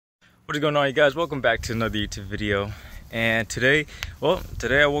What is going on, you guys? Welcome back to another YouTube video. And today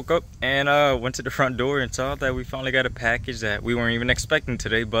I woke up and went to the front door and saw that we finally got a package that we weren't even expecting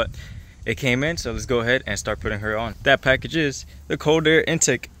today, but it came in. So let's go ahead and start putting her on. That package is the cold air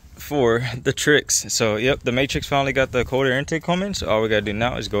intake for the Trix. So yep, the Matrix finally got the cold air intake coming. So all we gotta do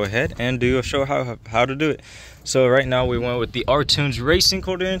now is go ahead and do a show how to do it. So right now we went with the R-Tunes Racing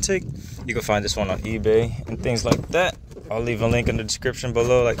cold air intake. You can find this one on eBay and things like that. I'll leave a link in the description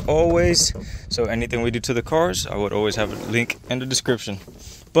below like always. So anything we do to the cars, I would always have a link in the description.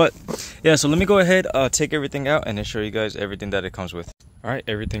 But yeah, so let me go ahead, take everything out and then show you guys everything that it comes with. Alright,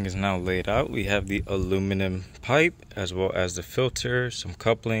 everything is now laid out. We have the aluminum pipe as well as the filter, some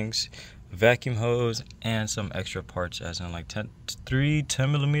couplings, vacuum hose, and some extra parts as in like 10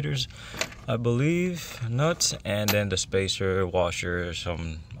 millimeters, I believe, nuts, and then the spacer, washer,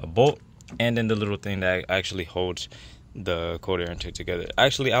 a bolt, and then the little thing that actually holds the cold air intake together.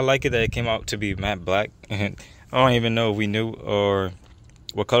 Actually, I like it that it came out to be matte black, and I don't even know if we knew or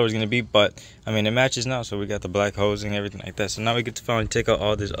what color it's gonna be, but I mean it matches now. So we got the black hose and everything like that. So now we get to finally take out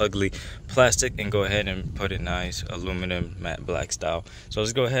all this ugly plastic and go ahead and put it nice aluminum matte black style. So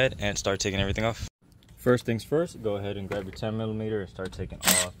let's go ahead and start taking everything off. First things first, go ahead and grab your 10 millimeter and start taking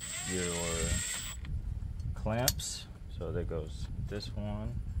off your clamps. So there goes this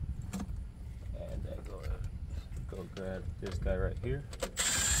one, and then go grab this guy right here.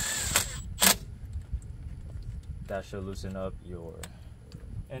 That should loosen up your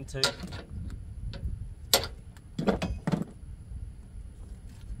intake. Just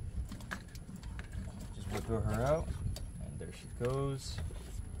wiggle her out, and there she goes.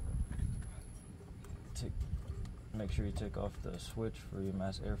 Make sure you take off the switch for your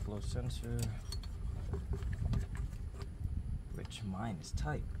mass airflow sensor, which mine is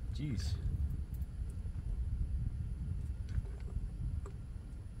tight. Jeez.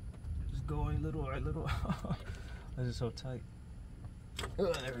 Just going little by little. This is so tight.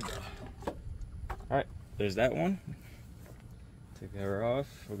 Oh, there we go. Alright, there's that one. Take her off.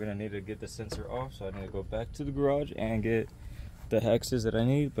 We're gonna need to get the sensor off, so I need to go back to the garage and get the hexes that I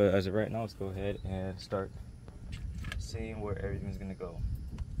need. But as of right now, let's go ahead and start seeing where everything's gonna go.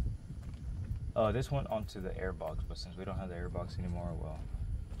 This went onto the airbox, but since we don't have the airbox anymore, well,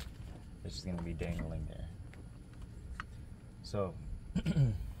 it's just gonna be dangling there. So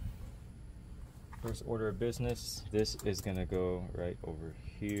first order of business, this is gonna go right over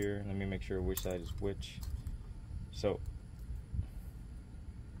here. Let me make sure which side is which. So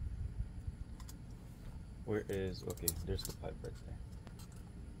where is, okay, there's the pipe right there.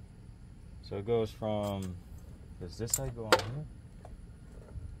 So it goes from, does this side go on here?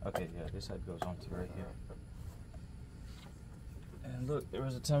 Okay, yeah, this side goes onto right here. And look, there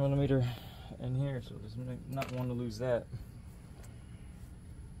was a 10 millimeter in here, so let's not want to lose that.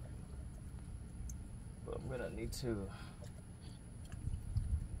 But I'm gonna need to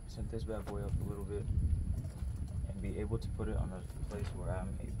set this bad boy up a little bit and be able to put it on a place where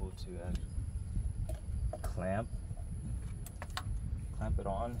I'm able to actually clamp it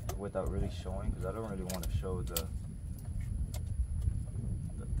on without really showing, because I don't really want to show the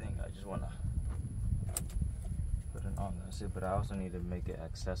thing. I just want to put it on, that's it. But I also need to make it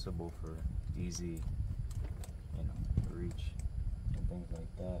accessible for easy, reach and things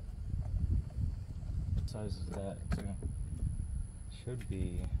like that. What size is that too? Should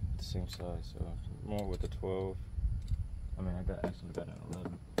be the same size, so more with the 12. I mean, I actually got an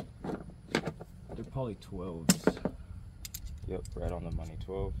 11. They're probably 12s. Yep, right on the money,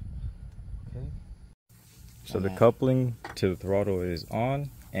 12. Okay. So the coupling to the throttle is on,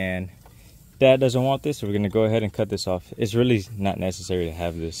 and Dad doesn't want this, so we're gonna go ahead and cut this off. It's really not necessary to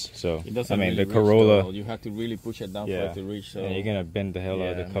have this. So I mean, really the Corolla, you have to really push it down for it to reach. So and you're gonna bend the hell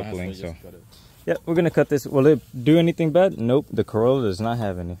out of the coupling. So yeah, we're gonna cut this. Will it do anything bad? Nope. The Corolla does not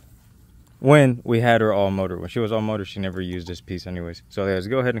have any. When we had her all motor, when she was all motor, she never used this piece anyways. So yeah, let's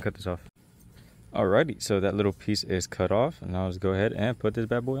go ahead and cut this off. Alrighty, so that little piece is cut off, and now let's go ahead and put this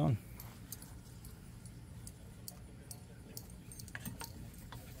bad boy on.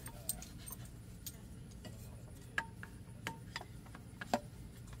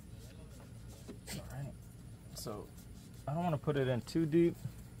 Alright, so I don't want to put it in too deep,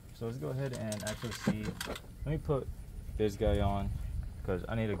 so let's go ahead and actually see. Let me put this guy on, because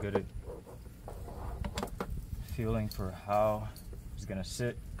I need a good feeling for how it's gonna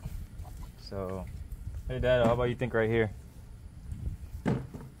sit. So, hey Dad, how about you think right here?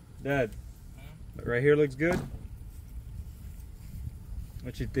 Dad, right here looks good?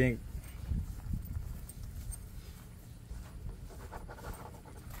 What you think?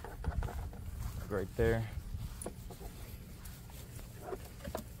 Right there.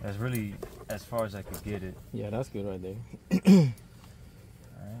 That's really as far as I could get it. Yeah, that's good right there. Alright,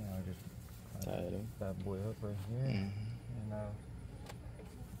 I'll just tie it up. That boy up right here. And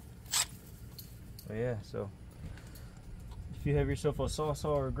but yeah, so if you have yourself a saw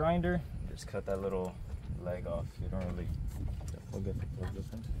or a grinder, just cut that little leg off. You don't really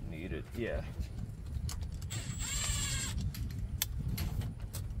need it. Yeah.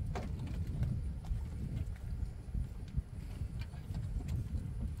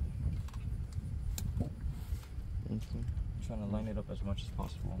 Trying to line it up as much as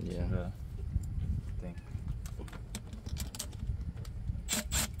possible. Yeah. To the thing.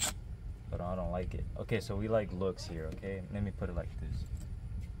 But I don't like it. Okay, so we like looks here. Okay, let me put it like this.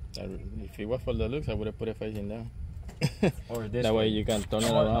 If it was for the looks, I would have put it facing down. Or this that way you can turn it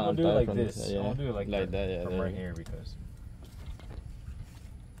around. I'll do it like this. This, yeah. I'll do it like that. Yeah, from right here because.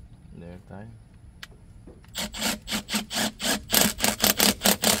 There, tie.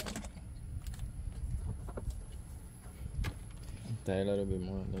 Tie a little bit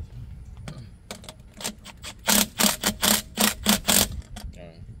more on this.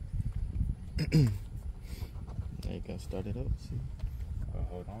 Now you can start it up. See? Oh,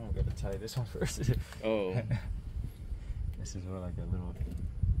 hold on, we gotta tie this one first. Oh. This is what, like a little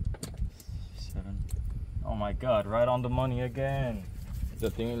 7. Oh my God! Right on the money again.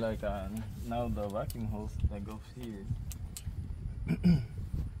 The thing is like now the vacuum hose that goes here. I think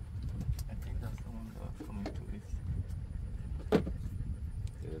that's the one that's coming to this.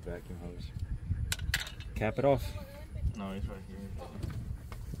 The vacuum hose. Cap it off. No, it's right here.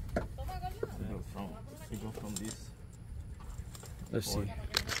 It goes from this. Let's see.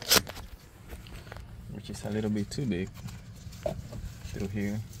 Which is a little bit too big through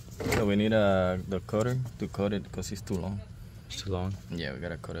here. So we need the cutter to cut it because it's too long. It's too long. Yeah, we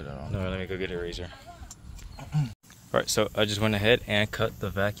gotta cut it around. No, let me go get a razor. Alright, so I just went ahead and cut the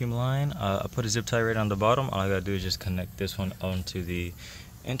vacuum line. I put a zip tie right on the bottom. All I gotta do is just connect this one onto the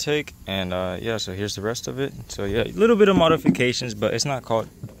intake, and yeah, so here's the rest of it. So yeah, a little bit of modifications, but it's not called,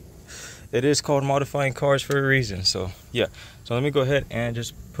 it is called modifying cars for a reason. So yeah, so let me go ahead and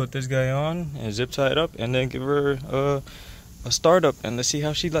just put this guy on and zip tie it up, and then give her a startup, and let's see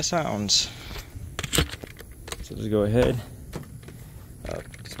how she sounds. So let's go ahead,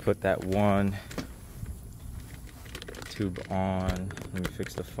 just put that one tube on. Let me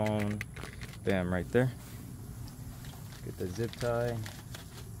fix the phone. Bam, right there. Get the zip tie.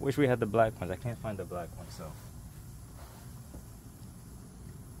 Wish we had the black ones. I can't find the black ones, so.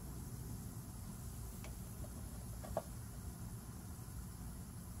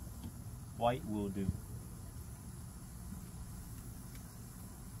 White will do.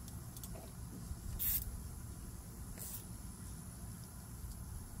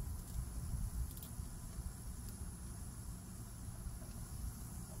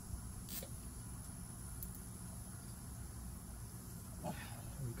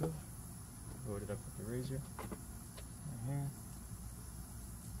 Go. Load it up with the razor right here.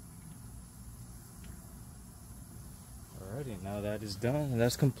 Alrighty, now that is done and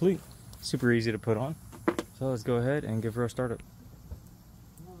that's complete. Super easy to put on. So let's go ahead and give her a startup.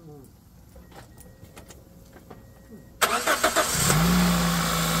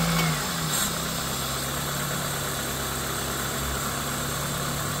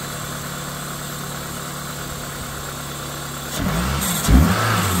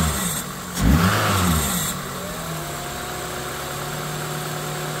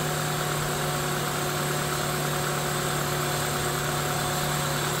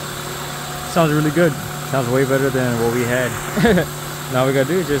 Sounds really good. Sounds way better than what we had. Now we gotta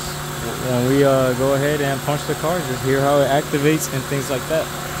do is just, when we go ahead and punch the car, just hear how it activates and things like that.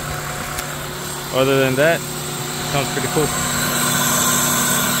 Other than that, sounds pretty cool.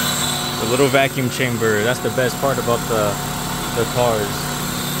 The little vacuum chamber, that's the best part about the cars,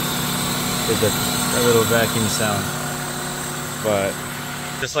 is that little vacuum sound. But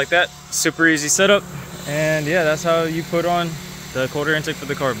just like that, super easy setup. And yeah, that's how you put on the quarter intake for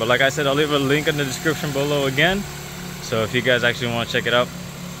the car. But like I said, I'll leave a link in the description below again, so if you guys actually want to check it out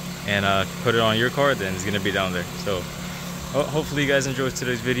and put it on your car, then it's gonna be down there. So hopefully you guys enjoyed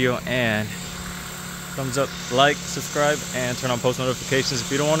today's video, and thumbs up, like, subscribe, and turn on post notifications if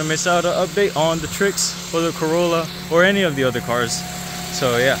you don't want to miss out an update on the tricks for the Corolla or any of the other cars.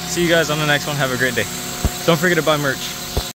 So yeah, see you guys on the next one. Have a great day. Don't forget to buy merch.